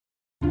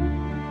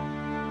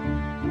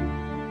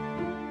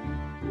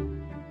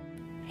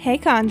Hey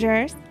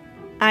Conjurers,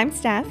 I'm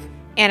Steph.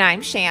 And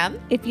I'm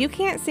Sham. If you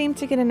can't seem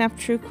to get enough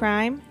true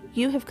crime,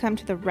 you have come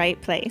to the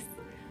right place.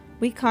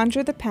 We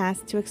conjure the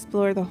past to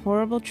explore the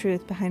horrible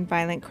truth behind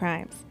violent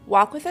crimes.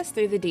 Walk with us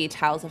through the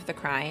details of the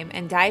crime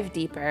and dive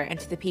deeper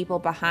into the people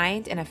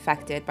behind and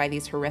affected by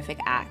these horrific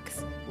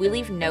acts. We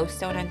leave no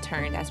stone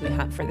unturned as we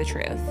hunt for the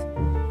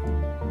truth.